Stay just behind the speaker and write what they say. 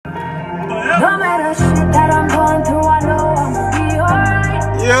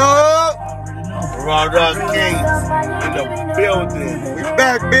Raw Dog Kings in the building. We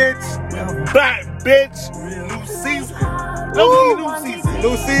back, bitch. Back, bitch. New season. New season.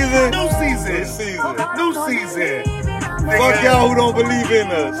 New season. New season. New season. New season. Fuck y'all who don't believe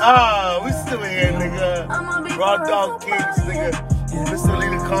in us. We still in here, nigga. Raw Dog Kings, nigga. Mr. Lee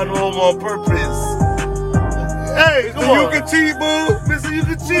the Condom on purpose. Hey, come on. You can cheat, boo. Mr. You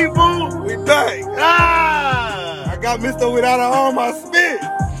can cheat, boo. We back. I got Mr. Without an Arm, I spit.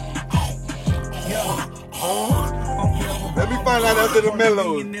 Let me find out after the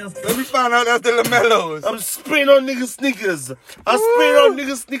mellows. I'm spraying on niggas' sneakers. I'm spraying on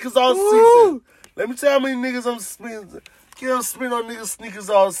niggas' sneakers all season. Let me tell you how many niggas I'm spraying. I'm spraying on niggas' sneakers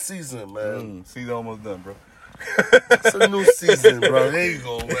all season, man. Season almost done, bro. It's a new season, bro. There you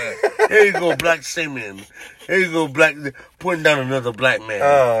go, man. Here you go, black shaming. Here you go, black putting down another black man.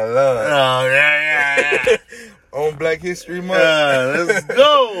 Oh, Lord. Oh, yeah. On Black History Month. Let's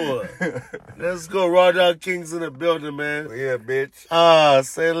go. Let's go. Raw Dog Kings in the building, man. Yeah, bitch.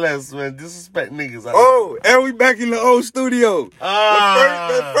 Say less, man. Disrespect niggas. And we back in the old studio.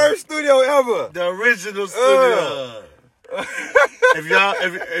 The first studio ever. The original studio.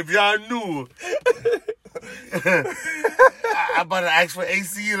 If y'all knew, I'm about to ask for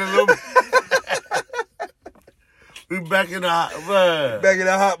AC in a little bit. We back in the hot box. Back in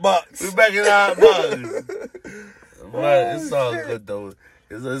the hot box. Man, it's all good though.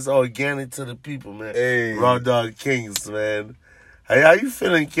 It's organic to the people, man. Hey. Raw Dog Kings, man. Hey, how you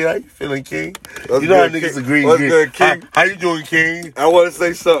feeling, King? What's you know good, how niggas agree. What's good, King? How you doing, King? I want to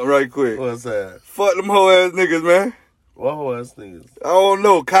say something right quick. What's that? Fuck them hoe ass niggas, man. What whole ass niggas? I don't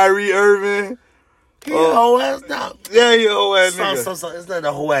know. Kyrie Irving. He a whole ass now. Yeah, he a whole ass nigga. So, it's not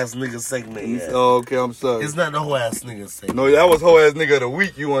the whole ass nigga segment yet. Oh, okay, I'm sorry. It's not the whole ass nigga segment. No, that was whole ass nigga of the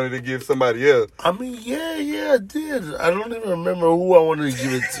week you wanted to give somebody else. I mean, yeah, I did. I don't even remember who I wanted to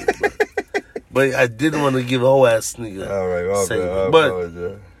give it to. But I did want to give a whole ass nigga. All right, segment. But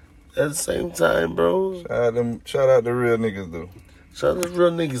at the same time, bro. Shout out the real niggas, though. Shout out to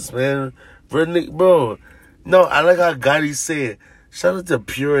real niggas, man. Real niggas, bro. No, I like how Gotti said, shout out to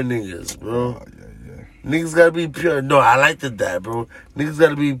pure niggas, bro. Oh, yeah. Niggas gotta be pure. No, I like that, bro. Niggas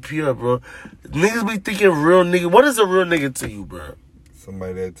gotta be pure, bro. Niggas be thinking real nigga. What is a real nigga to you, bro?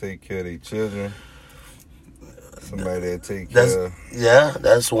 Somebody that take care of their children. Somebody that take care. Yeah,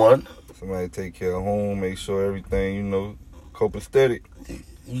 that's one. Somebody take care of home, make sure everything, copacetic.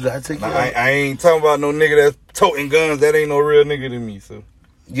 You gotta take care. I ain't talking about no nigga that's toting guns. That ain't no real nigga to me. So.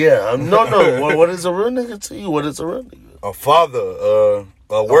 Yeah, no. What is a real nigga to you? What is a real nigga? A father,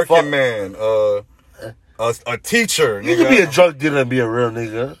 a working man, a teacher. You can be a drug dealer and be a real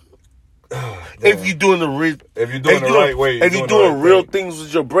nigga. If you're doing the right way. If you're doing real things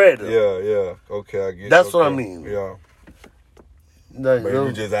with your bread. Yeah. Okay, I get it. That's what I mean. Yeah. Like, but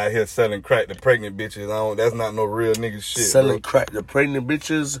you just out here selling crack to pregnant bitches. That's not no real nigga shit. Selling crack to pregnant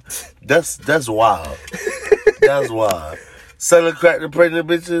bitches? That's wild. That's wild. Selling crack to pregnant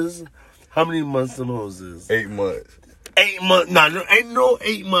bitches? How many months them hoes is? 8 months. 8 months? Nah, there ain't no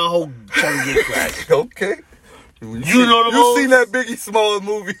 8 month hoe trying to get crack. Okay. You seen that Biggie Smalls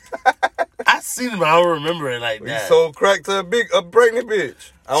movie? I seen it, but I don't remember it like that. He sold crack to a pregnant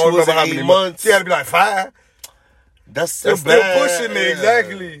bitch. I don't remember how many months. She had to be like 5. That's still bad. Still pushing me,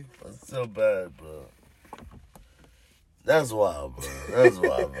 exactly. That's still bad, bro. That's wild, bro. That's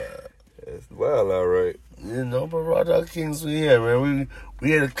wild, man. It's wild, all right. But Raw Dog Kings, we here, man.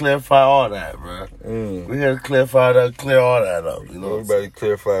 We had to clarify all that, bro. We had to clear all that up, Everybody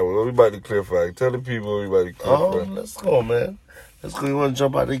clarify. What we about to clarify? Tell the people what we about to clarify. Let's go, man. Let's go. You want to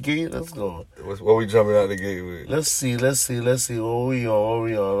jump out the gate? Let's go. What we jumping out the gate with? Let's see. What we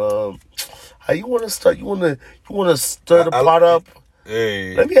on? How you want to start? You want to stir the pot up?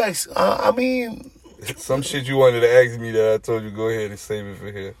 Hey. Let me ask. Some shit you wanted to ask me that I told you go ahead and save it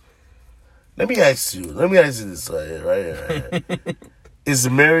for here. Let me ask you this right here. Is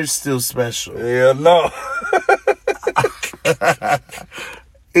marriage still special? Yeah, no.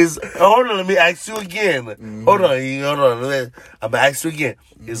 Hold on, let me ask you again. Hold on. I'm gonna ask you again.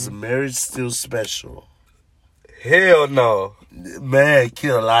 Is marriage still special? Hell no. Man,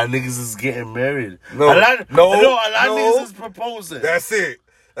 kid, a lot of niggas is getting married. No, a lot of niggas is proposing. That's it.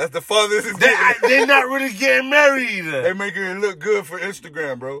 That's the farthest. They're not really getting married. They making it look good for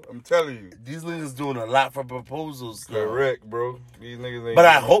Instagram, bro. I'm telling you. These niggas doing a lot for proposals. Correct, bro. These niggas ain't. But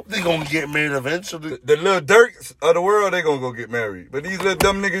I hope they gonna get married eventually. The little Dirks of the world, they gonna go get married. But these little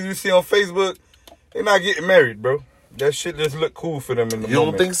dumb niggas you see on Facebook, they not getting married, bro. That shit just look cool for them in the moment. You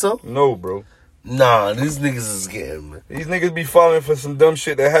don't think so? No, bro. Nah, these niggas is getting. These niggas be falling for some dumb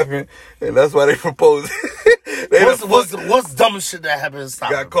shit that happened, and that's why they propose. What's dumb shit that happened?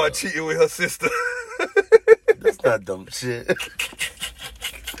 Got caught cheating with her sister. That's not dumb shit.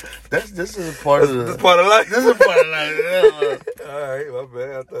 This is part of This part of life. This is part of life. Yeah. All right, my bad.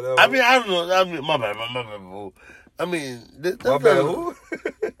 I thought that was... I mean, I don't know. I mean, my bad, boo. I mean, my bad, who?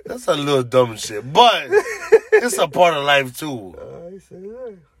 That's a little dumb shit, but it's a part of life too. I say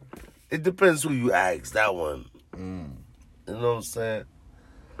that. It depends who you ask. That one. You know what I'm saying?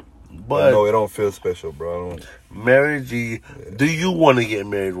 But no, it don't feel special, bro. Marriage. Do you want to get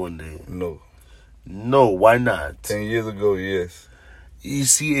married one day? No. No. Why not? 10 years ago, yes. You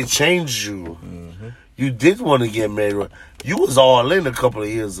see, it changed you. You did want to get married. You was all in a couple of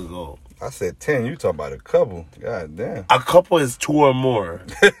years ago. I said 10. You talking about a couple? God damn. A couple is 2 or more.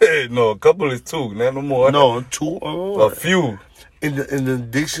 No, a couple is 2. Not no more. No, 2 or more. A few. In the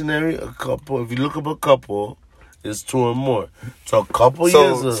dictionary, a couple. If you look up a couple, it's 2 or more. So a couple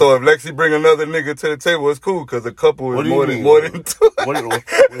years. So if Lexi bring another nigga to the table, it's cool because a couple is more than 2. Wait.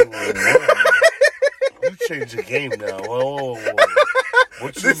 You changed the game now. Whoa.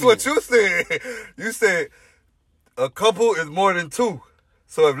 This is what you said. You said a couple is more than 2.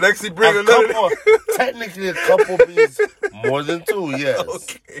 So if Lexi bring another couple, technically a couple means more than 2, yes.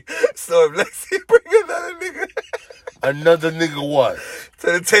 Okay. So if Lexi bring another nigga what?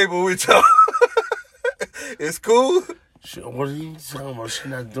 To the table with y'all, it's cool? What are you talking about? She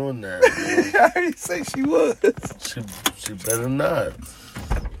not doing that. I already say she was. She better not.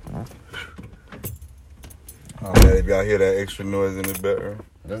 Oh man, if y'all hear that extra noise in the bedroom.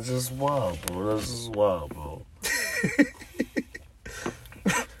 That's just wild, bro.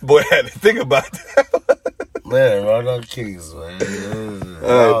 Boy, I had to think about that. Man, right on keys, man.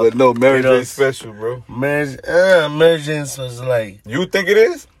 But no, marriage ain't special, bro. Marriage ain't special. Like, you think it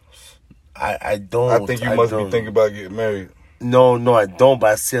is? I don't. I think you must be thinking about getting married. No, I don't.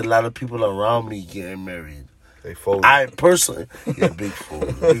 But I see a lot of people around me getting married. They fold. I personally, big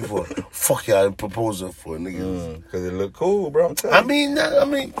fool. Fuck y'all proposing for niggas. Cause it look cool, bro. I'm telling you. I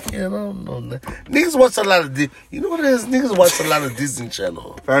mean, you know, niggas watch a lot of you know what it is? Niggas watch a lot of Disney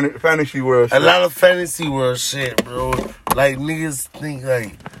Channel. Fantasy world shit. A lot of fantasy world shit, bro. Like niggas think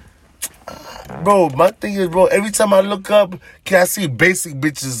like, bro. My thing is, bro. Every time I look up, can I see basic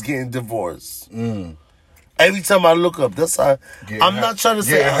bitches getting divorced? Every time I look up, that's how. I'm not trying to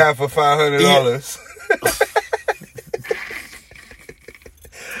say half for $500.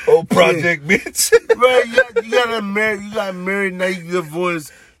 Oh, project bitch. Right, you got married, now you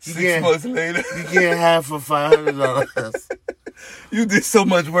divorced. 6 months later. You get half for $500. You did so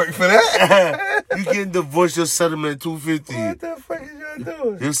much work for that. You getting divorced, your settlement $250. What the fuck is y'all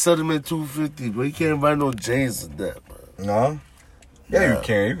doing? Your settlement $250, but you can't buy no J's with that, bro. No? Yeah, you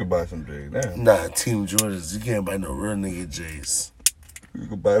can. You can buy some J's. Damn. Nah, Team Jordans. You can't buy no real nigga J's. You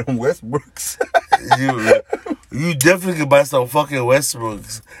can buy them Westbrooks. You definitely can buy some fucking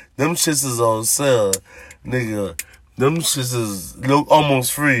Westbrooks. Them shits is on sale, nigga. Them shits is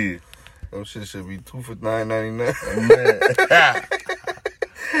almost free. Them shit should be 2 for $9.99. Man.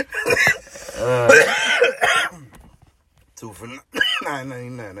 2 for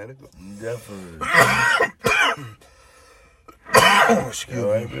 $9.99. That'll go. Definitely. Excuse me.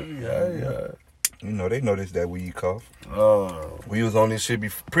 Right, baby? Yeah. You know, they noticed that weed cough. Oh. We was on this shit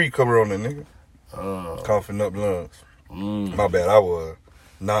pre-Corona, nigga. Coughing up lungs. My bad, I was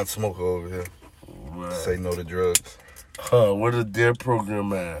non-smoker over here. Right. Say no to drugs. Where the DARE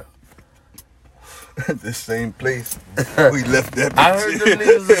program at? The same place we left that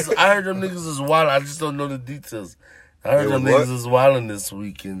bitch. I heard them niggas is wild. I just don't know the details. I heard them niggas is wilding this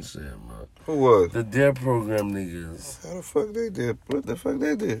weekend, shit, man. Who was? The DARE program niggas. How the fuck they did? What the fuck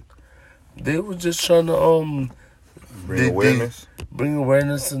they did? They were just trying to bring awareness. Bring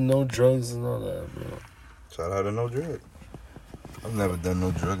awareness to no drugs and all that, bro. Shout out to no drugs. I've never done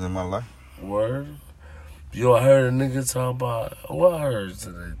no drugs in my life. Word? Yo, I heard a nigga talking about, what I heard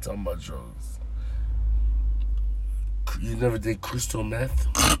today, talking about drugs. You never did crystal meth?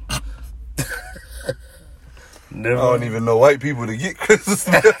 Never. I don't even know white people to get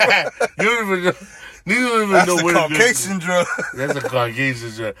crystal meth. You don't even know. Niggas don't even know what it is. That's a Caucasian drug. That's a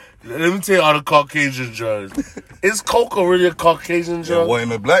Caucasian drug. Let me tell you all the Caucasian drugs. Is coca really a Caucasian drug? It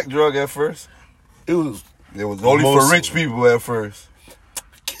wasn't a black drug at first. It was only for rich people at first.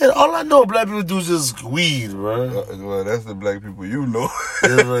 Yeah, all I know black people do is just weed, bro. Well, that's the black people you know.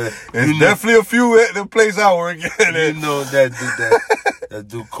 There's definitely a few at the place I work at. You know that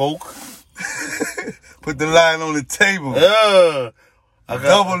do coke. Put the line on the table.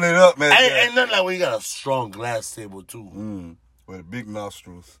 Double it up, man. Ain't nothing like when you got a strong glass table, too. With big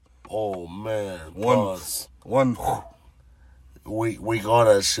nostrils. Oh, man. One. Wake all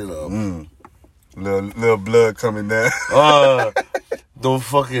that shit up. Little blood coming down. don't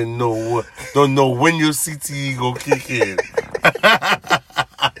fucking know don't know when your CTE go kick in.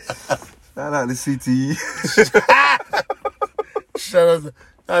 Shout out to CTE. Shout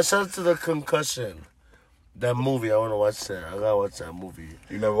out to the concussion. That movie, I want to watch that. I gotta watch that movie.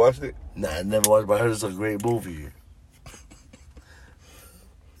 You never watched it? Nah, I never watched it, but I heard it's a great movie.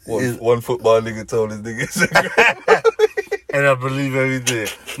 One football nigga told this nigga it's a great and I believe everything.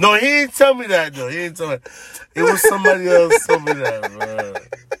 No, he didn't tell me that, though. He didn't tell me. It was somebody else told me that,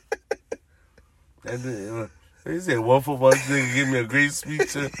 bro. He said, one football nigga give me a great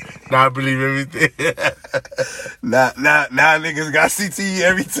speech. Now I believe everything. Now niggas got CTE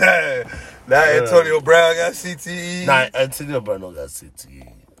every time. Now Antonio Brown got CTE. Nah, Antonio Brown don't got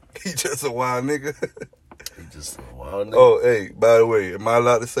CTE. He just a wild nigga. He just a wild nigga. Oh, hey, by the way, am I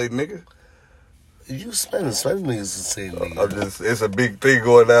allowed to say nigga? You Spanish niggas to say nigga. It's a big thing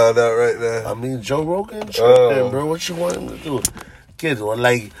going down right now. I mean, Joe Rogan, bro. What you want him to do? Kid,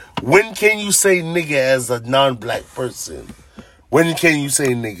 like, when can you say nigga as a non-black person? When can you say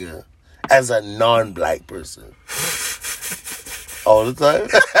nigga as a non-black person? All the time?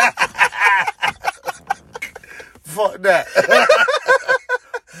 Fuck that.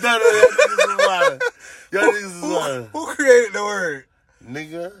 No, y'all niggas is lying. Who created the word?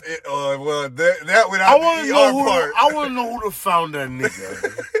 Nigga? Well, that without the ER part. I want to know who the founder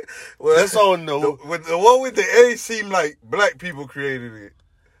nigga. Well, that's all I know. The one with the A seemed like black people created it.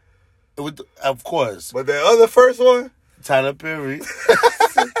 Of course. But that other first one? Tyler Perry.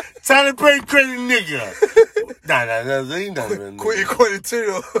 Tyler Perry created nigga. Nah, he ain't not even Quentin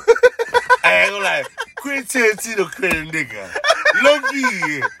Tarantino. I ain't gonna lie. Quentin Tarantino created nigga.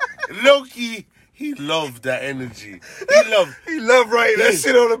 Loki, he loved that energy. He loved writing that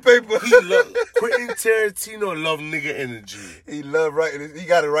shit on the paper. Quentin Tarantino loved nigga energy. He loved writing it. He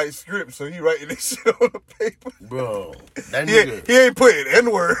got to write scripts, so he writing this shit on the paper. Bro, that nigga. He ain't putting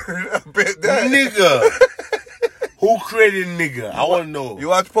N-word. I bet that. Nigga. Who created nigga? I want to know. You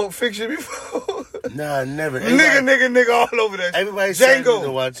watch Pulp Fiction before? Nah, never. Nigga all over that. Everybody said to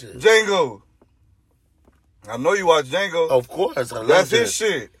watch it. Django. I know you watch Django. Of course, I love That's it. his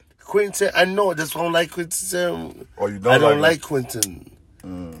shit. Quentin, I know. That's why I don't like Quentin. Oh, you don't? I don't like Quentin.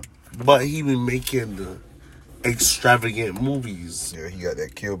 But he been making the extravagant movies. Yeah, he got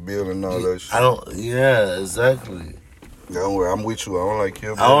that Kill Bill and all that shit. Yeah, exactly. Don't worry, I'm with you. I don't like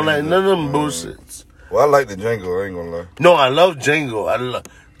Kill Bill. I don't like none of them bullshits. Well, I like the Django. I ain't gonna lie. No, I love Django.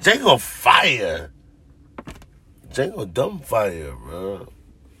 Django fire. Django dumb fire, bro.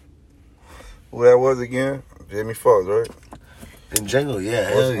 Who that was again? Jamie Foxx, right? In Django,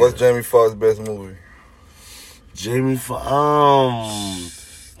 yeah. What's Jamie Foxx's best movie? Jamie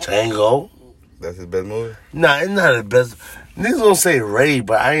Foxx, Django. That's his best movie? Nah, it's not the best. Niggas gonna say Ray,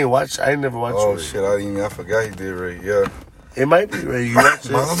 but I ain't never watched Ray. Oh shit, I forgot he did Ray. Yeah. It might be Ray. You watch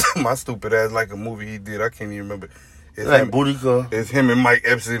it? My stupid ass like a movie he did. I can't even remember. It's like Boudica. It's him and Mike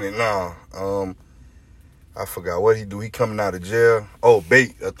Epps in it now. I forgot what he do. He coming out of jail. Oh,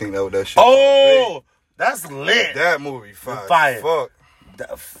 Bait. I think that was that shit. Oh, that's lit. That movie fire. Fuck.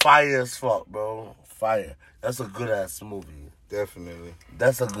 That fire as fuck, bro. Fire. That's a good ass movie. Definitely.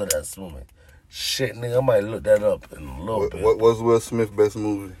 That's a good ass movie. Shit, nigga, I might look that up in a little bit. What was Will Smith's best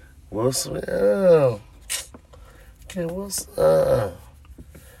movie? Will Smith. Okay,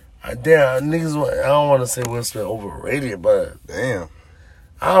 damn, niggas. I don't want to say Will Smith overrated, but damn,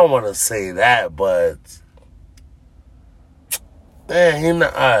 I don't want to say that, but damn, he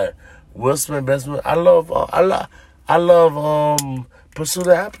not. Right. Will Smith best movie. I love Pursuit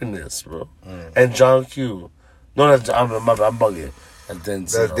of Happiness, bro, and John Q. No, I'm bugging. That's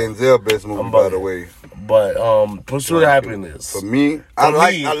Denzel's best movie, by the way. But Pursuit of Happiness. For me, I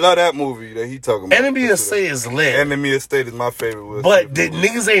love that movie that he talking about. Enemy of State is lit. Enemy of State is my favorite Will But Smith the movie.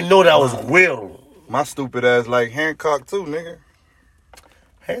 niggas ain't know that was Will. My stupid ass like Hancock too, nigga.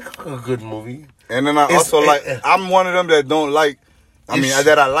 Hancock a good movie. And then I'm one of them that don't like.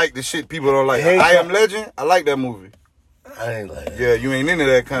 That I like the shit people don't like. Hancock, I Am Legend. I like that movie. I ain't like. Yeah, you ain't into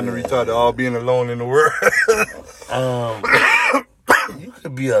that kind of retarded. All being alone in the world. You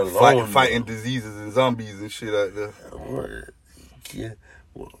could be alone. Fighting diseases and zombies and shit out there. Yeah.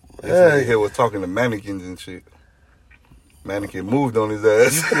 This nigga was talking to mannequins and shit. Mannequin moved on his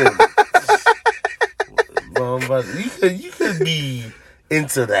ass. You could be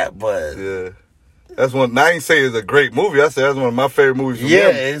into that, but yeah, that's one. I ain't say it's a great movie. I said that's one of my favorite movies. From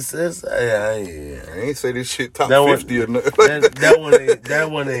him. I ain't say this shit top that 50 one, or nothing. that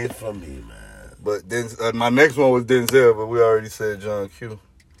one ain't for me, man. But then my next one was Denzel, but we already said John Q.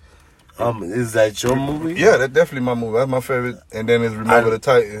 Is that your movie? Yeah, that's definitely my movie. That's my favorite. And then it's Remember the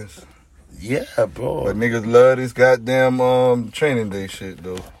Titans. Yeah, bro. But niggas love this goddamn Training Day shit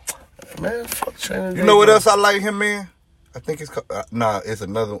though. Man, fuck Training Day. You know what else I like him, man? I think it's called, it's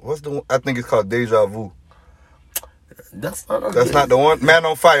another. What's the one? I think it's called Deja Vu. That's not. That's not the one. Man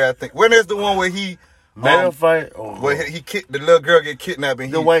on Fire. I think. When is the one where he? Man on Fire. Oh, where he the little girl get kidnapped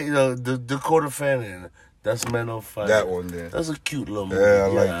and the Dakota Fanning. That's Man on Fire. That one then. That's a cute little movie. Yeah, I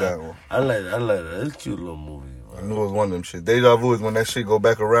like that one. I like that. It's a cute little movie. I knew it was one of them shit. Deja Vu is when that shit go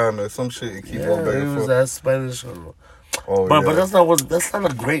back around or some shit. It keep going back and forth. It was that Spanish one. Oh, but that's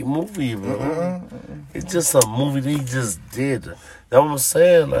not a great movie, bro. It's just a movie that he just did. That's what I'm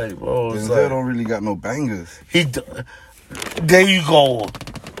saying, like, bro. Denzel don't really got no bangers. There you go.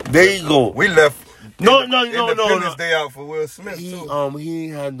 We left. No. Independence Day out for Will Smith too. He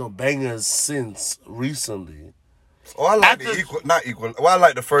ain't had no bangers since recently. Oh, I like not equal. Well, I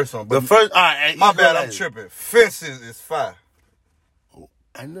like the first one. But the first, all right, my bad, I'm tripping. Fences is fire.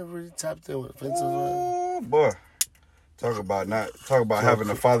 I never really tapped in with Fences. Oh boy, talk about having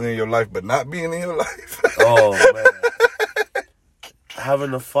a father in your life, but not being in your life. Oh man.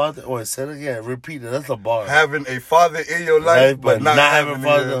 Having a father, say it again, repeat it. That's a bar. Having a father in your life, but not having a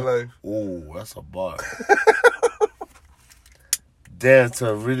father in your life. Oh, that's a bar. Damn,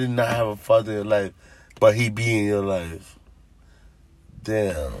 to really not have a father in your life, but he be in your life.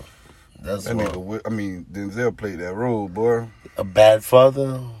 Damn, that's that nigga. I mean, Denzel played that role, boy. A bad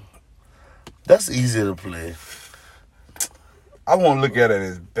father. That's easy to play. I won't look at it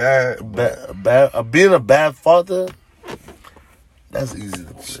as bad. Being a bad father. That's easy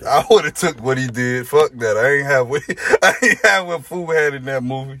to play. I would have took what he did. Fuck that. I ain't have what Fu had in that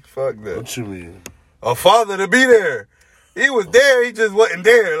movie. Fuck that. What you mean? A father to be there. He was there. He just wasn't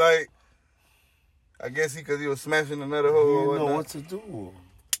there. Like, I guess because he was smashing another hoe. He didn't know what to do.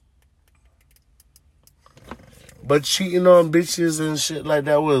 But cheating on bitches and shit like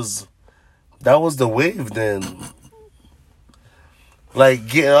that was the wave then. Like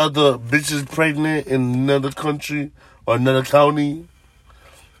getting other bitches pregnant in another country or another county.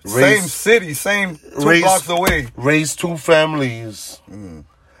 Same city, same 2 blocks away. Raise 2 families.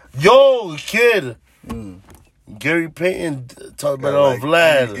 Yo, kid. Gary Payton talked about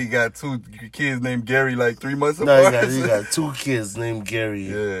Vlad. He got 2 kids named Gary like 3 months apart. No, he got 2 kids named Gary.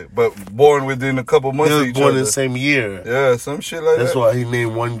 Yeah, but born within a couple months of each other. Born in the same year. Yeah, some shit like that. That's why he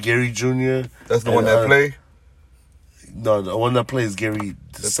named one Gary Jr. That's the one that play? No, the one that plays Gary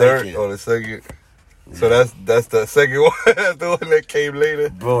the second. The second. So that's the second one. That's the one that came later.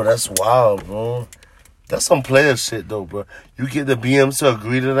 Bro, that's wild, bro. That's some player shit, though, bro. You get the BMs to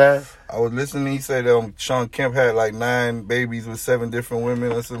agree to that? I was listening. He said Sean Kemp had like 9 babies with 7 different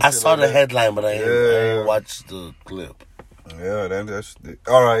women or something. I saw the headline, but I ain't watched the clip. Yeah, that's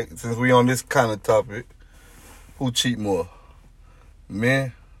all right. Since we on this kind of topic, who cheat more,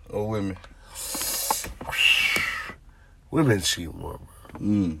 men or women? Women cheat more,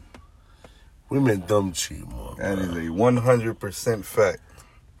 bro. Women dumb cheat more. That is a 100% fact.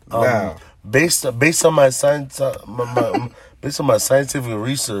 Now, based on my science, based on my scientific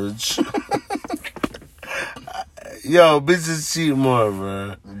research, yo, bitches cheat more,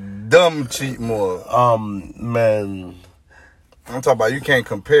 bro. Dumb cheat more. Man, I'm talking about you can't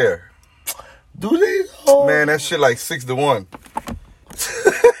compare. Do they? Oh. Man, that shit like 6-1.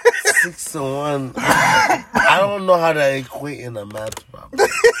 6-1. I don't know how to equate in a math problem.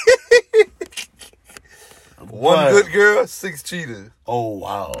 One good girl, 6 cheaters. Oh,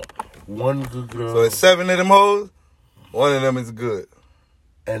 wow. One good girl. So it's 7 of them hoes. 1 of them is good.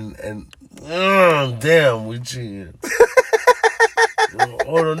 And damn, we cheated.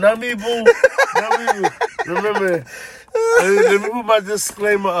 Hold on, not me, boo. Not me, boo. Remember, let me put my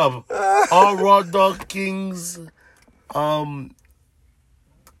disclaimer up. All Raw Dog Kings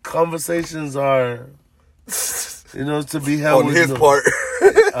conversations are, to be held on with his part.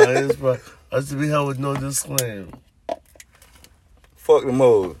 His part. To be held with no disclaimer. Fuck them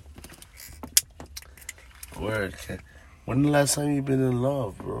hoes. Word. When the last time you been in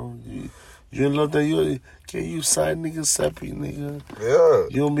love, bro? You in love that you side nigga separate, nigga? Yeah.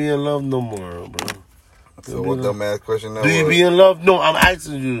 You don't be in love no more, bro. So what dumbass question that was? Do you be in love? No, I'm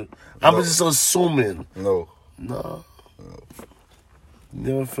asking you. I'm just assuming. No.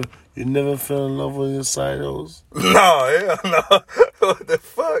 You never fell in love with your side hoes? No. What the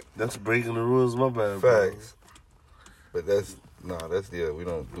fuck? That's breaking the rules, my bad, Facts. Bro. But we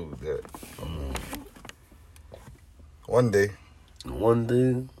don't do that. One day.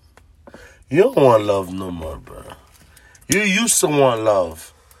 You don't want love no more, bro. You used to want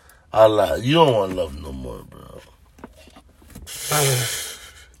love. I lie. You don't want love no more, bro.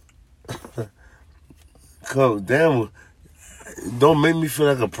 Damn. Don't make me feel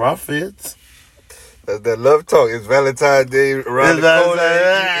like a prophet. That's that love talk. It's Valentine's Day around the corner.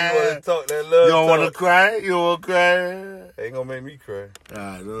 You want to talk that love You don't talk. want to cry? You want to cry? Ain't gonna make me cry.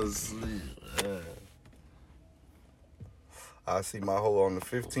 That was sweet. I see my hoe on the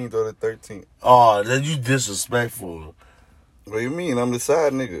 15th or the 13th. Oh, then you disrespectful. What do you mean? I'm the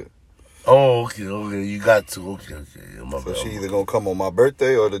side nigga. Oh, okay. You got to. Okay. So she either gonna come on my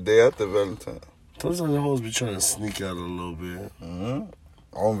birthday or the day after Valentine's. Sometimes the hoes be trying to sneak out a little bit. Mm-hmm.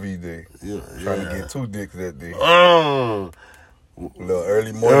 On V-Day. Trying to get 2 dicks that day. A little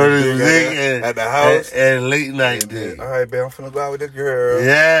early morning dick at the house. And late night dick. All right, babe, I'm finna go out with this girl.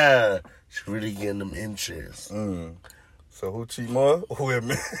 Yeah. She really getting them inches. So who cheat more?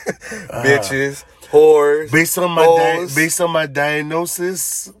 Women. Bitches. Whores. Based on my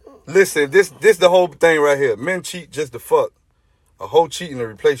diagnosis. Listen, this the whole thing right here. Men cheat just to fuck. A hoe cheating to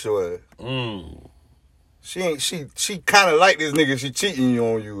replace your ass. She kind of like this nigga she cheating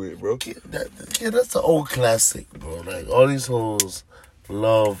on you with, bro. That's an old classic, bro. Like, all these hoes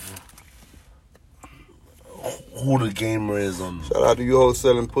love who the gamer is on. Shout out to you hoes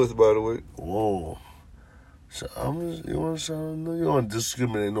selling puss, by the way. Whoa. You want to shout out? You don't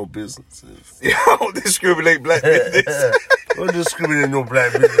discriminate no businesses. Yeah, I don't discriminate black business. Don't discriminate no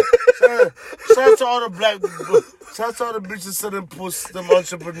black business. Shout out to all the black people. Shout out to all the bitches selling puss, them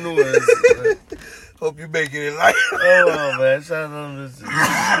entrepreneurs. Hope you making it light. Oh, man. Shout out to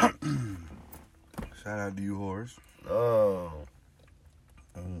them bitches. Shout out to you whores. Oh.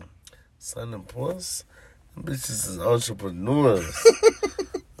 Selling puss? Them bitches is entrepreneurs.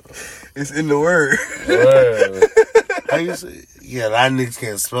 It's in the word. How you say? Yeah, a lot of niggas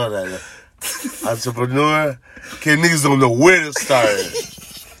can't spell that. Entrepreneur. Niggas don't know where to start.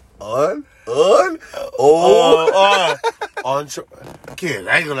 Kid,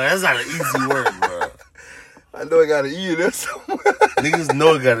 I ain't gonna. That's not an easy word, bro. I know I got an E in there somewhere. Niggas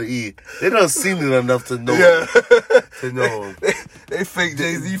know it got an E. They done seen it enough to know. Yeah. To know. They fake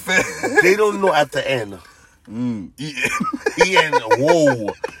Jay-Z fans. They don't know at the end. E-N. E-N,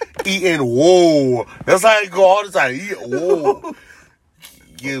 whoa. E-N, whoa. That's how it go all the time. whoa.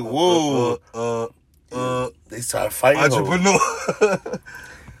 Yeah, whoa. They start fighting. Entrepreneur.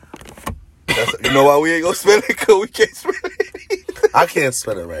 You know why we ain't gonna spell it? Because we can't spell it. I can't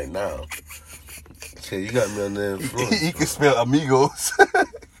spell it right now. Okay, you got me on the influence. He can spell amigos. A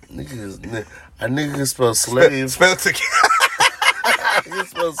nigga can spell slave. Spell together. I can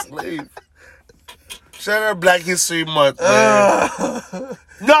spell slave. Shout out Black History Month, man.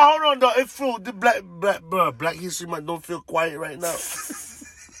 No, hold on, though. It's true. The Black History Month don't feel quiet right now.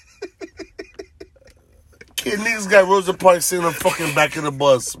 Kid, niggas got Rosa Parks sitting on the fucking back of the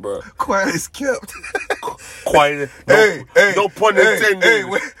bus, bro. Quiet is kept. Quiet. No pun intended.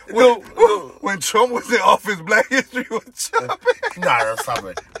 When Trump was in office, Black History was chopping. Nah, that's not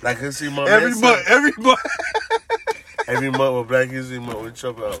it. Black History Month. Every month. Every month with Black History Month, we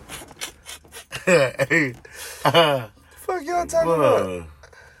chop out. Hey. Fuck y'all talking about?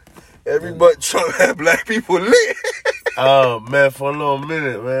 Every month Trump had black people lit. Oh, man, for a little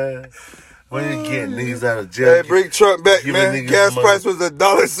minute, man. When you get niggas out of jail. Hey, bring Trump back, man. Gas price was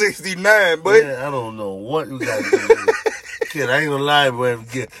 $1.69, boy. Man, I don't know what you got to do. Kid, I ain't gonna lie, bro.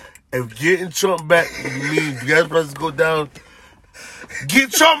 If getting Trump back means gas prices go down,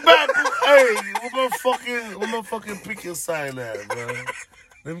 get Trump back. Hey, where my fucking picket sign at, bro?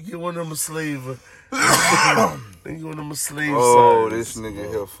 Let me get one of them a slave. Let me get one of them a slave Oh, signs, this nigga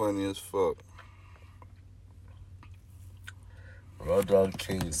here funny as fuck. Raw Dog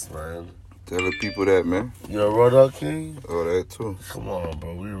Kings, man. Tell the people that, man. You a Raw Dog King? Oh, that too. Come on,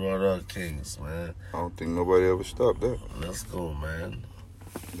 bro. We Raw Dog Kings, man. I don't think nobody ever stopped that. Let's go, man.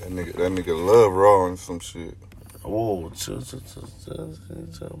 That nigga love Raw and some shit. Whoa, chill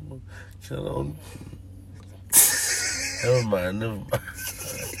on. Never mind.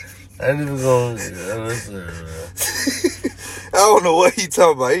 I ain't even gonna listen, man. I don't know what he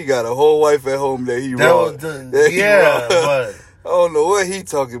talking about. He got a whole wife at home that he raw. But I don't know what he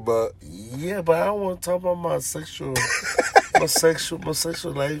talking about. Yeah, but I don't want to talk about my sexual life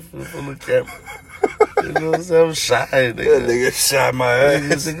from the camera. You know what I'm saying? I'm shy, nigga. That nigga shy my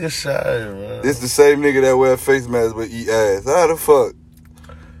ass. Nigga shy, man. This the same nigga that wear face masks but eat ass. How the fuck?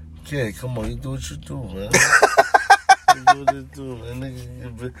 Okay, come on, you do what you do, man. You do what you do, man.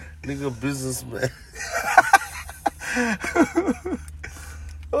 Nigga businessman.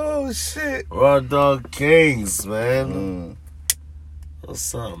 Oh, shit. Raw Dog Kings, man.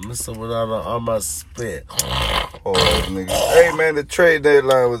 What's up? Mr. Without an arm, I spit. Oh, nigga. Hey, man, the trade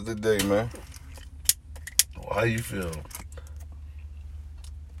deadline was today, man. How you feel?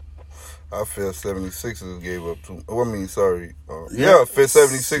 I feel 76ers gave up too. I mean, sorry. Yeah. I feel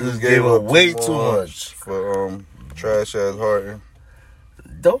 76ers gave up way too much for trash ass Harden.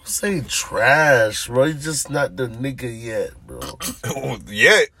 Don't say trash, bro. He's just not the nigga yet, bro.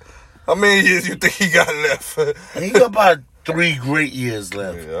 Yet? How many years you think he got left? He got about 3 great years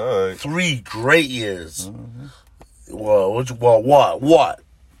left. Yeah, all right. 3 great years. Mm-hmm. Well, what?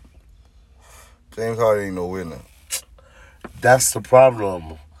 James Harden ain't no winner. That's the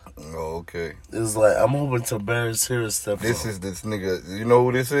problem. Oh, okay. It's like, I'm hoping Tobias Harris step up. This nigga. You know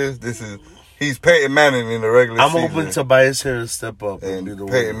who this is? He's Peyton Manning in the regular season. I'm hoping Tobias Harris step up and be the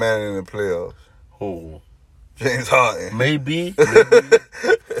Peyton winner. Manning in the playoffs. Who? James Harden. Maybe.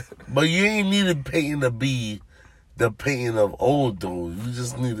 But you ain't needed Peyton to be the Peyton of old, though. You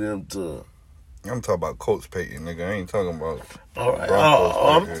just needed him to... I'm talking about Colts Peyton, nigga. I ain't talking about all right. Broncos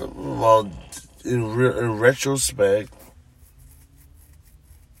I'm talking about in retrospect.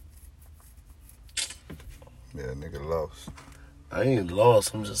 Yeah, nigga lost. I ain't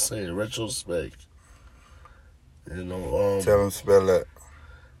lost. I'm just saying retrospect. You know, tell him spell that.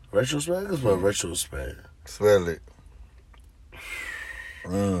 Retrospect is what retrospect. Spell it.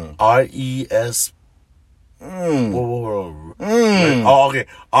 R-E-S. Oh, okay.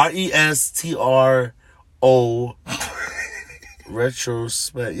 R-E-S-T-R-O.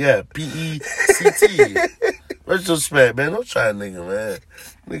 Retrospect. Yeah, P-E-C-T. Retrospect, man. Don't try nigga, man.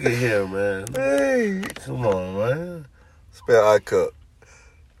 Nigga here, man. Hey. Come on, man. Spell I-cup.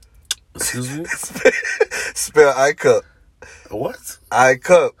 Excuse me? Spell I-cup. What?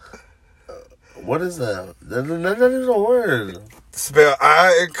 I-cup. What is that? That is a word. Spell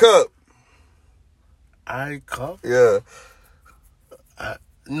I and cup. I-cup? Yeah.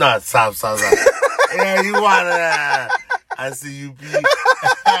 No, stop. Yeah, you want that. I see you pee.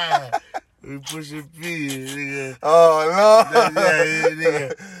 We pushing P, nigga. Oh, no. Yeah,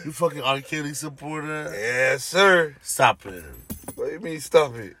 nigga. You fucking R. Kelly supporter? Yes, sir. Stop it. What do you mean,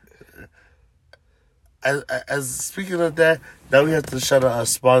 stop it? As speaking of that, now we have to shout out our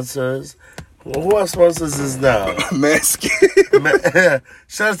sponsors. Well, who our sponsors is now? Manscaped.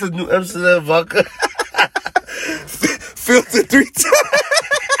 Shout out to New Amsterdam Vodka. Filter 3 times.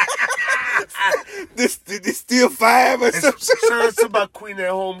 This still 5 or something. Shout out to my queen at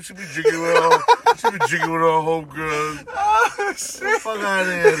home. She be drinking with her homegirls. Oh, shit. Fuck out of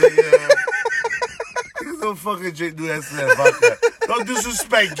here, nigga. Niggas don't fucking drink New Amsterdam Vodka. Don't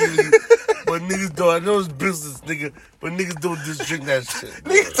disrespect you. But niggas don't. I know it's business, nigga. But niggas don't just drink that shit.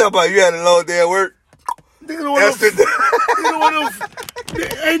 Niggas talking about you had a long day at work. Nigga don't want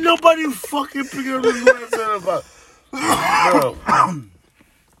to. Ain't nobody fucking picking up this New Amsterdam Vodka. Bro.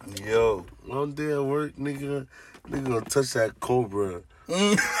 Yo. Long day at work, nigga. Nigga gonna touch that cobra.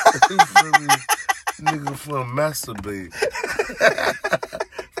 Nigga for masturbate.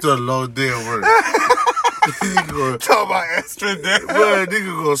 It's a long day at work. Talk about extra day. Well,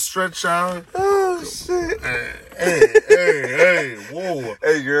 nigga gonna stretch out. Oh, shit. Hey, whoa.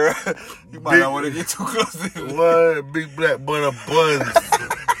 Hey, girl. You might not want to get too close to you. What? Big black butter buns.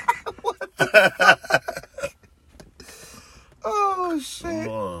 Oh, shit. Come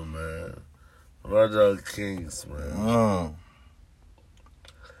on, man. Roger Kings, man.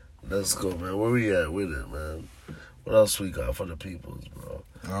 Let's go, man. Where we at with it, man? What else we got for the peoples, bro?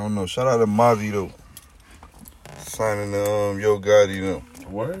 I don't know. Shout out to Mozzie, though. Signing the Yo Gotti, though.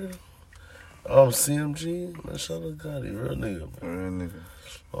 Word? CMG? Man, shout out to Gotti. Real nigga, man. Real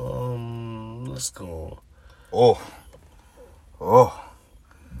nigga. Let's go. Oh.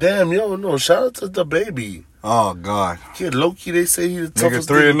 Damn, yo, no. Shout out to the baby. Oh, God. Kid, low-key, they say he the toughest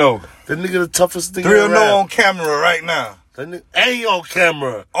nigga. 3-0. The nigga the toughest nigga 3-0 on camera right now. That nigga ain't on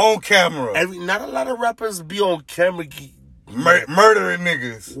camera. On camera. Not a lot of rappers be on camera. Murdering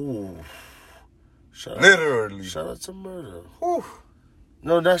niggas. Ooh. Literally. Shout out to Murder. Whew.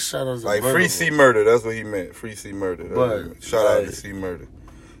 No, that's shout out to like Murder. Free C Murder. That's what he meant. Free C Murder. But shout out to C Murder.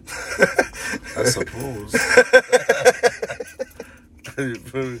 I suppose.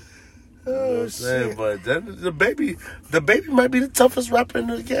 You know what I'm saying? But the baby might be the toughest rapper in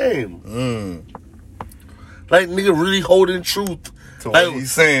the game. Like, nigga really holding truth To what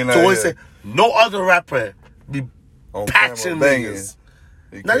he's saying. To what he's saying. No other rapper be on patching niggas.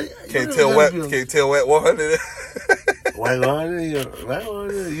 You can't tell Wet 100. White 100? You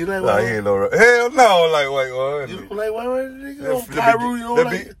like Nah, White he ain't no hell no, like White 100. You don't like White 100, nigga? On Pyru, you don't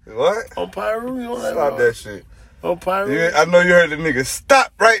like what? On Pyru, you don't like Stop that shit. On Pyru? Yeah, I know you heard the nigga.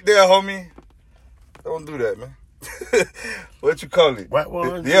 Stop right there, homie. Don't do that, man. What you call it? White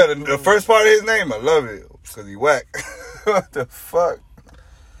 100? Yeah, the first part of his name, I love it. Because he whack. What the fuck?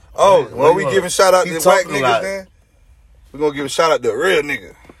 Oh, well, we giving shout out to whack niggas, then? We're going to give a shout out to a real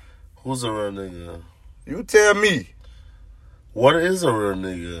nigga. Who's a real nigga? You tell me. What is a real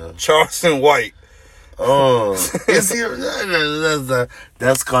nigga? Charleston White. Oh, is he?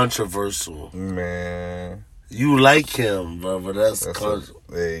 That's controversial. Man. You like him, but that's controversial.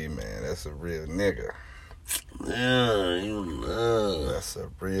 Hey, man, that's a real nigga. Yeah, That's a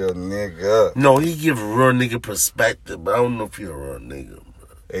real nigga. No, he give a real nigga perspective, but I don't know if he a real nigga.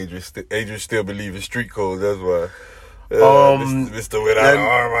 Adrian still believe in street codes. That's why. Mr. Without an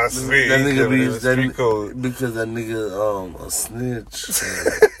arm, I see. That nigga believes street codes. Because that nigga a snitch.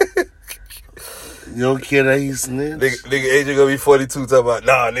 You don't care that he snitch? Nigga Adrian gonna be 42 talking about,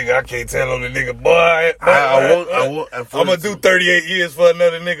 nah, nigga, I can't tell on the nigga, boy. I won't. I'm gonna do 38 years for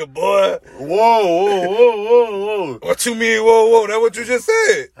another nigga, boy. Whoa. What you mean, whoa? That's what you just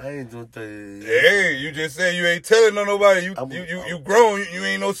said. I ain't doing 38 years. Hey, you just said you ain't telling on nobody. You grown. You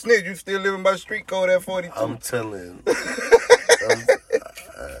ain't no snitch. You still living by street code at 42. I'm telling.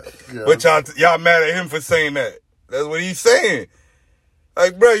 But y'all mad at him for saying that. That's what he's saying.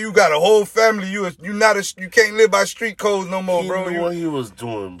 Like, bro, you got a whole family. You can't live by street codes no more, bro. He knew what he was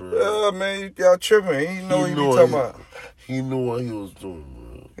doing, bro. Man, y'all tripping. He know what he be talking about. He knew what he was doing,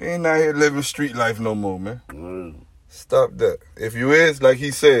 bro. He ain't out here living street life no more, man. Stop that. If you is, like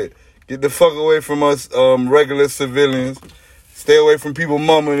he said, get the fuck away from us regular civilians. Stay away from people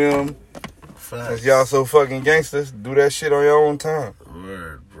mama them. Facts. Since y'all so fucking gangsters, do that shit on your own time.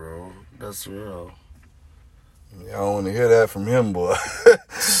 Word, bro. That's real. Y'all don't want to hear that from him, boy.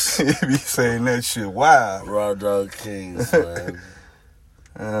 He be saying that shit wild. Raw Dog Kings, man.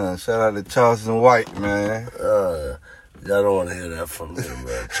 Shout out to Charleston White, man. Y'all don't want to hear that from him,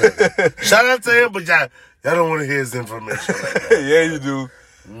 man. Shout out to him, but y'all don't want to hear his information like that. Yeah, you do.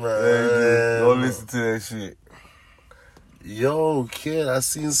 Man. Yeah, you do. Don't listen to that shit. Yo, kid, I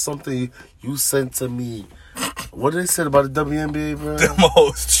seen something you sent to me. What did they say about the WNBA, bro? The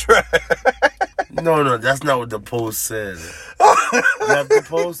most trash. No, that's not what the post said. You have the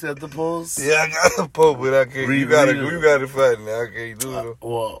post? Yeah, I got the post, but I can't. You gotta fight me. I can't do it.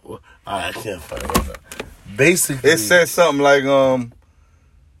 Well, I can't fight it. Basically, it said something like,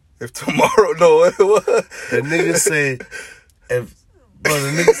 if tomorrow, the nigga say, if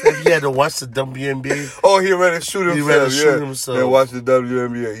he had to watch the WNBA. Oh, he ready to shoot himself. He ready to shoot himself. And watch the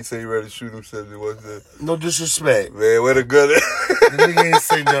WNBA. He said he ready to shoot himself and watch that. No disrespect. Man, where the gun at? The nigga ain't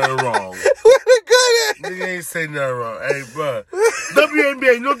say nothing wrong. Where the gun at? Nigga ain't say nothing wrong. Hey, bro.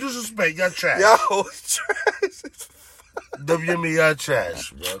 WNBA, no disrespect. Y'all trash. Y'all trash. WNBA, y'all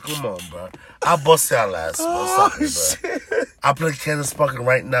trash, bro. Come on, bro. I'll bust y'all ass, bro. Stop it, bro. Shit. I play Candace Parker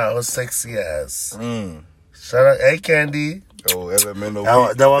right now. Her sexy ass. Shout out. Hey, Candy. Oh, Elemental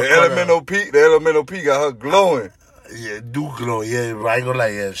That P. The Elemental P got her glowing. Yeah, do glow. Yeah, I ain't gonna lie.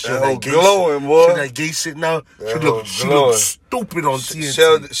 Yeah, she That that whole gay glowing, shit. boy. She that gay shit now. She look stupid on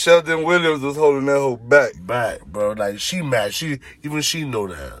TNT. Sheldon Williams was holding that whole back, bro. Like, she mad. She know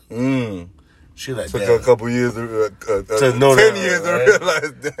that. She like took that. her a couple years to know 10 years to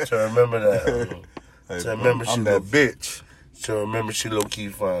realize that. To remember that. Hey, to remember I'm that bitch. To remember she low key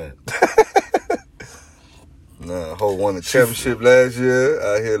fine. Nah, Ho won the championship last year.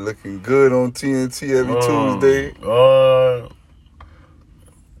 Out here looking good on TNT every Tuesday.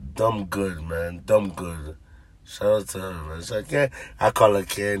 Dumb good, man. Dumb good. Shout out to her, man. I call her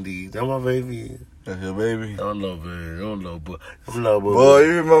Candy. That's my baby. That's your baby? I don't know, baby. Boy,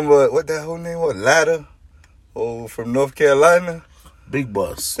 you remember what that whole name was? Ladder? Oh, from North Carolina? Big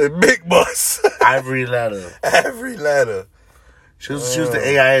Bus. A Big Bus. Ivory Ladder. Ivory Ladder. She was the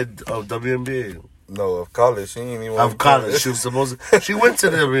AI of WNBA. No, of college. She ain't even Of college. She was supposed to. She went to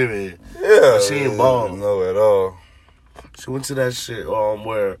the WNBA. Yeah. But she ain't ball. No, at all. She went to that shit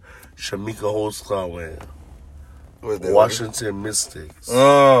where Shamika Holdsclaw went. Washington Mystics.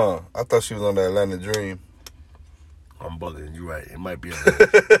 I thought she was on the Atlanta Dream. I'm bugging. You're right. It might be.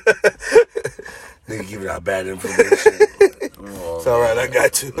 Nigga giving out bad information. It's all right. I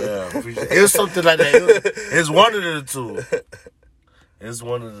got you. Yeah, appreciate it. It was something like that. It's one of the two. It's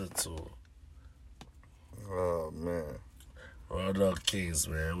one of the two. Oh, man. Raw Dog Kings,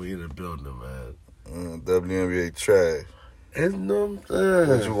 man. We in the building, man. WNBA trash. It's no.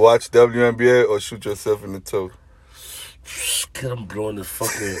 Would you watch WNBA or shoot yourself in the toe? Kid, I'm blowing the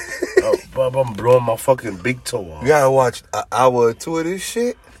fucking. I'm blowing my fucking big toe off. You gotta watch an hour or two of this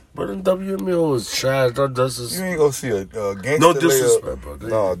shit. But in WNBA was trash. You ain't gonna see a gangster. No disrespect, bro.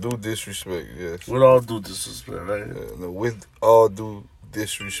 No, do disrespect, yes. With all due disrespect, right? Yeah, no, with all due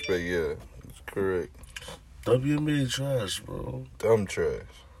disrespect, yeah. That's correct. WNBA trash, bro. Dumb trash.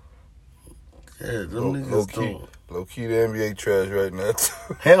 Yeah, them niggas don't. Low key, the NBA trash right now,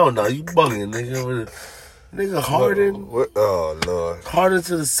 too. Hell no, you bugging, nigga. Nigga, Harden. What? Oh, Lord. Harden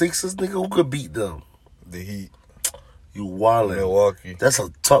to the Sixers, nigga. Who could beat them? The Heat. You wildin'. Milwaukee. That's a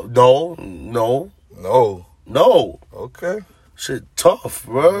tough. No. Okay. Shit tough,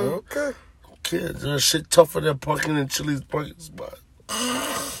 bro. Okay. Kids, that shit tougher than parking in Chili's parking spot.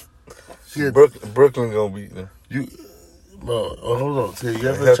 Yeah. Brooklyn gonna beat them. Bro, hold on. So you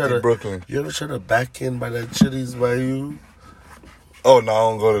ever Hefty Brooklyn. You ever try to back in by that Chili's by you? Oh, no, I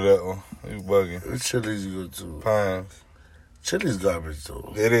don't go to that one. You bugging. What Chili's you go to? Pines. Chili's garbage,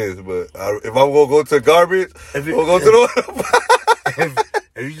 though. It is, but if I'm gonna go to garbage, I'm gonna go to the one.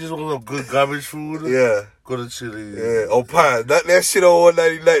 If you just want some good garbage food, Yeah. go to Chili's. Yeah, on Pines. That shit on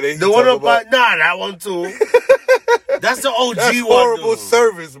 199. The one on Pines? Nah, that one too. That's the OG That's one, horrible dude.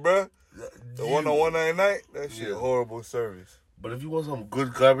 service, bro. The one on 199, that shit horrible service. But if you want some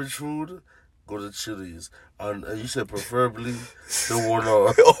good garbage food, go to Chili's. And you said preferably the one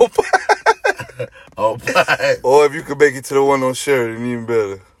on on Pine. Or if you could make it to the one on Sheridan, even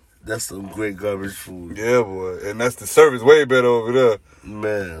better. That's some great garbage food. Yeah, boy. And that's the service way better over there.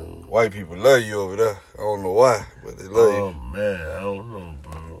 Man. White people love you over there. I don't know why, but they love you. Oh, man. I don't know,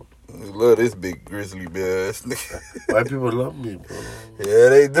 bro. They love this big grizzly bear ass nigga. White people love me, bro. Yeah,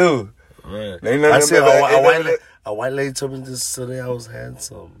 they do. Man. They none I of see them a white lady told me this today I was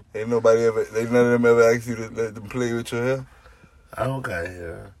handsome. Ain't nobody ever, none of them ever asked you to let them play with your hair? I don't got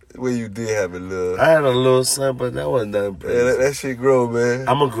hair. Well, you did have a little. I had a little son, but that wasn't that crazy. Yeah, that shit grow, man.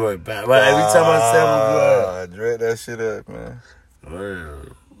 I'm going to grow it back. Right? Every time I say I'm going to grow it. Dread that shit up, man.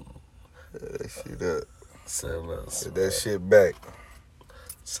 Man. That shit up. Get that shit back.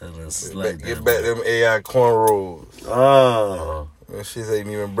 Like Get back them AI cornrows. Oh. Them shits ain't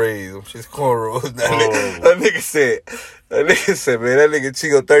even braids. Them shits cornrows. That nigga said, man, that nigga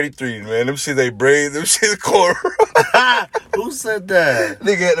Chico 33, man. Them shits ain't braids. Them shits cornrows. Who said that?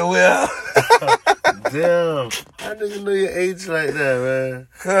 Nigga at the warehouse. Damn. How nigga know your age like that, man?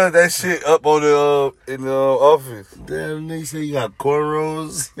 Cause that shit up on the in the office. Damn, nigga say you got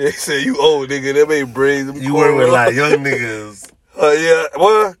cornrows. They say you old, nigga. Them ain't braids. Them You work with like young niggas. Yeah,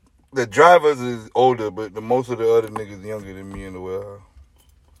 well, the drivers is older, but most of the other niggas younger than me in the warehouse.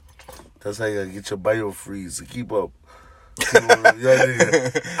 That's how you gotta get your biofreeze to keep up. Young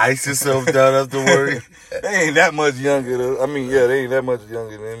nigga, ice yourself down after work. They ain't that much younger though. I mean, yeah, they ain't that much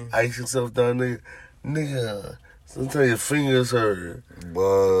younger than me. Ice yourself down, nigga. Nigga, sometimes your fingers hurt.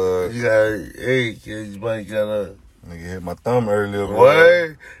 But You got ache, you might gotta. nigga hit my thumb earlier.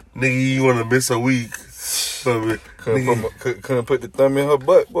 What? Nigga, you wanna miss a week. Couldn't put the thumb in her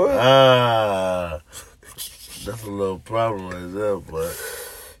butt, boy. Ah. That's a little problem right there, but.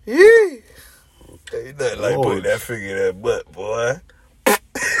 Yeah. Ain't nothing like Lord. putting that finger in that butt, boy.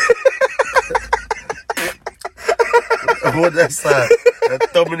 What that sign? That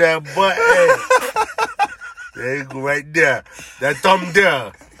thumb in that butt, hey. There you go, right there. That thumb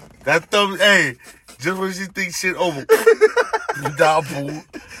there. That thumb, hey. Just when you think shit over. Double.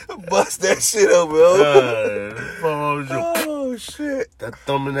 Bust that shit over, oh shit. That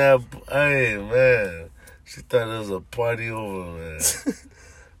thumb in that, hey, man. She thought it was a party over, man.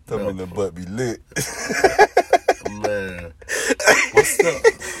 Thumb in the butt be lit. Man. What's up?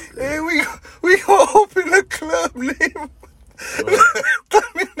 Hey, we gonna open a club name.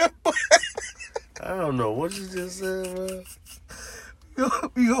 Thumb in the butt. I don't know. What you just said, man?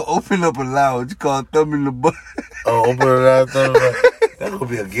 We gonna open up a lounge called Thumb in the Butt. Oh, open it out. That's gonna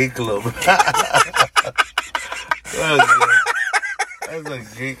be a gay club. That's a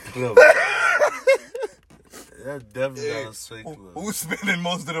gay club. That's definitely not a straight club. Who's spending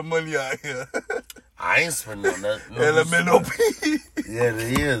most of the money out here? I ain't spending on that. No, LMNOP. Yeah,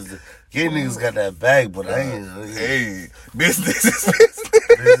 they is. Gay niggas got that bag, but I ain't. Hey, business is business.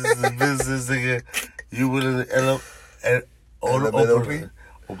 Business is business, nigga. You willing to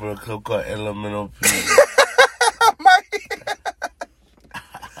open a club called LMNOP.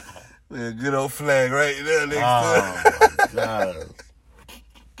 Man, good old flag right there next Oh, my God.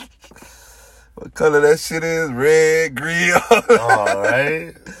 What color that shit is? Red, green. All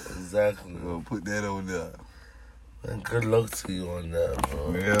right. Exactly. We're gonna put that on there. Man, good luck to you on that,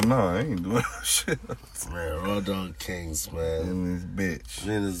 bro. Yeah, no, I ain't doing no shit. Man, Raw Dog Kings, man. In this bitch.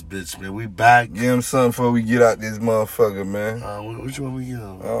 Me and this bitch, man. We back. Give him something before we get out this motherfucker, man. Which one we get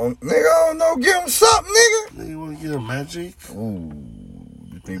him? Nigga, I don't know. Give him something, nigga. Nigga, you want to get him Magic? Ooh.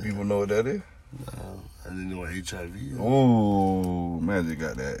 You think people know what that is? No. I didn't know what HIV is. Ooh. Magic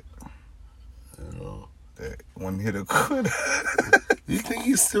got that. You know. That one hitter good. You think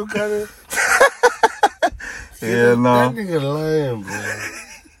he still got it? Yeah, no. That nigga lying, bro.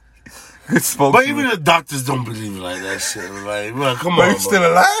 Good spokesman. But even the doctors don't believe like that shit. Like, bro, come on, But he's still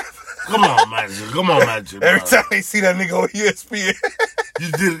alive? Come on, Magic. Come on, Magic. Every bro. time they see that nigga on ESPN.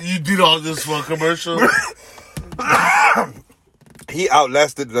 You did all this for a commercial? He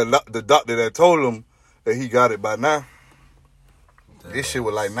outlasted the doctor that told him that he got it by now. Damn. This shit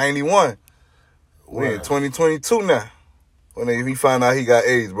was like 91. We in 2022 now. When he found out he got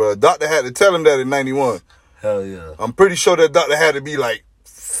AIDS, bro. Doctor had to tell him that in 91. Hell yeah. I'm pretty sure that doctor had to be like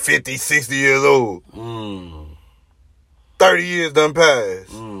 50, 60 years old. 30 years done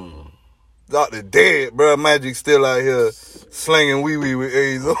passed. Doctor dead, bro. Magic still out here slinging wee-wee with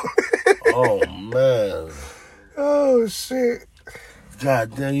AIDS on. Oh, man. Oh, shit.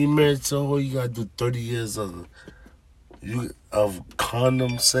 God damn, you married so whole, you gotta do 30 years of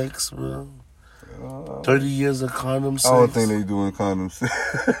condom sex, bro? 30 years of condom sex? I don't think they doing condom sex.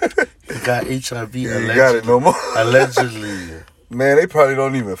 You got HIV, You allegedly. ain't got it no more. Allegedly. Man, they probably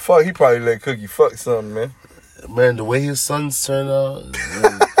don't even fuck. He probably let Cookie fuck something, man. Man, the way his sons turn out...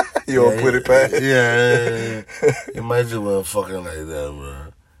 You don't put it past. Yeah. Imagine when fucking like that, bro.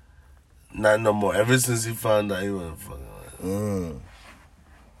 Not no more. Ever since he found out, he wasn't fucking like that.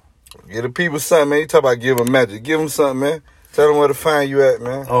 Give the people something, man. You talk about give them Magic. Give them something, man. Tell them where to find you at,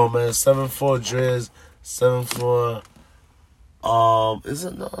 man. Oh, man. 74 Dreads. 74... is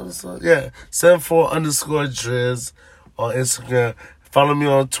it? No, it's not. Yeah. 74_Dreads on Instagram. Follow me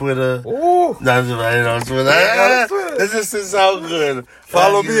on Twitter. Ooh. Not right on Twitter. Yeah, on Twitter. This just sound good.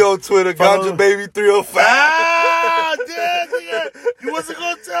 Follow me on Twitter, Follow- Ganja Baby 305. Ah, damn, nigga. You wasn't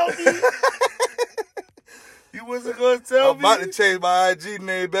going to tell me. You wasn't going to tell I'm me. about to change my IG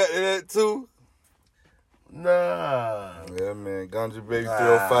name back to that, too. Nah. Yeah, man. Ganja Baby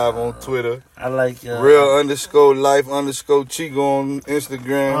 305 on Twitter. I like Real_life_Chico on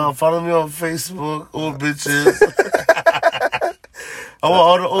Instagram. follow me on Facebook, old bitches. I want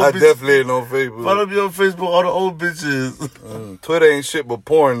all the old I bitches. definitely ain't on Facebook. Follow me on Facebook, all the old bitches. Twitter ain't shit but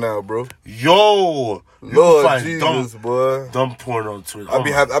porn now, bro. Yo, you Lord can find Jesus, boy. dumb porn on Twitter.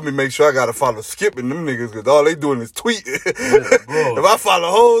 I be make sure I gotta follow skipping them niggas because all they doing is tweeting. bro. If I follow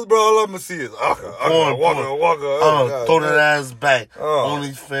hoes, bro, all I'm gonna see is Walker. Throw that ass back. Oh.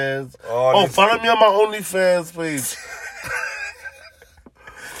 OnlyFans. Oh, Follow me on my OnlyFans page.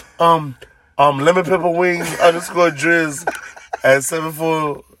 Lemon pepper wings _Drizz at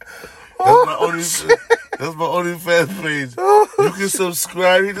 74. That's my OnlyFans page. You can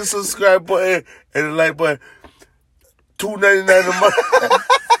subscribe. Hit the subscribe button and the like button. $2.99 a month.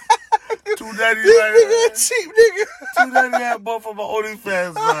 $2.99. Cheap nigga. $2.99 a month for my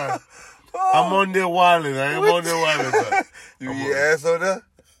OnlyFans, man. I'm on there wilding. I am on there wilding, man. You get ass on there?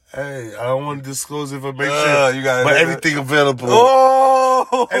 Hey, I don't want to disclose information, You gotta but do everything available.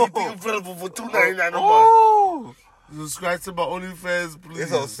 Oh! Everything available for $2.99 a month. Oh! Subscribe to my OnlyFans, please.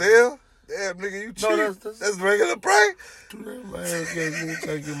 It's on sale? Damn, nigga, you cheap. No, that's regular price. $2.99. Man, okay, nigga,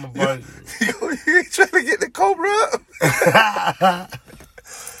 trying to get my body. You ain't trying to get the Cobra up?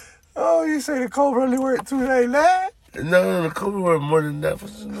 Oh, you say the Cobra only worth $2.99? No, the Cobra worth more than that.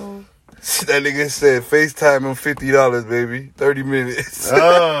 What you know? That nigga said FaceTime him $50, baby. 30 minutes.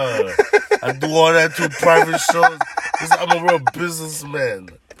 I do all that to private shows. I'm a real businessman.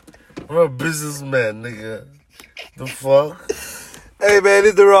 Nigga. The fuck? Hey, man,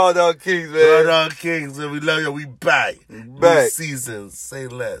 it's the Raw Dog Kings, man. Raw Dog Kings, and we love you. We back. New seasons. Say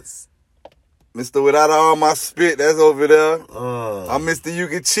less. Mr. Without All My Spit, that's over there. I'm Mr. You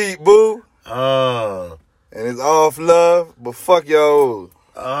Can Cheat, boo. And it's off love, but fuck y'all.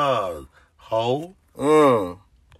 Ho.